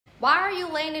Why are you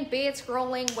laying in bed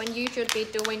scrolling when you should be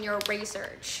doing your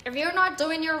research? If you're not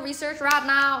doing your research right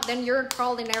now, then you're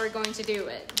probably never going to do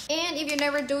it. And if you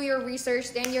never do your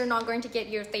research, then you're not going to get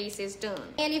your thesis done.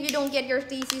 And if you don't get your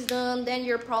thesis done, then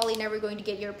you're probably never going to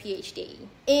get your PhD.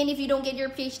 And if you don't get your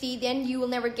PhD, then you will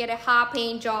never get a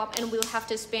high-paying job and will have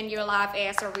to spend your life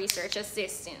as a research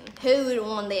assistant. Who would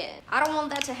want that? I don't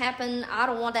want that to happen. I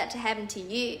don't want that to happen to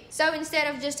you. So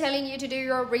instead of just telling you to do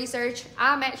your research,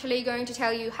 I'm actually going to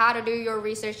tell you how to do your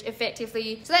research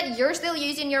effectively so that you're still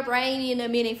using your brain in a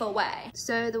meaningful way.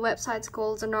 So the website's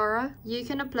called Zonora. You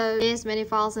can upload as many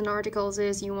files and articles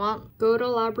as you want. Go to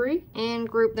library and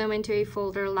group them into a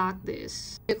folder like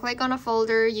this. You click on a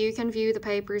folder, you can view the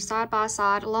papers side by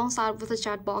side alongside with a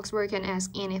chat box where you can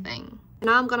ask anything.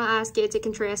 Now I'm gonna ask it to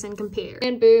contrast and compare.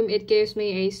 And boom, it gives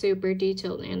me a super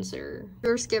detailed answer. If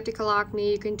you're skeptical like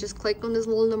me, you can just click on these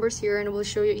little numbers here and it will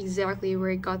show you exactly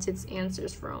where it got its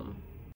answers from.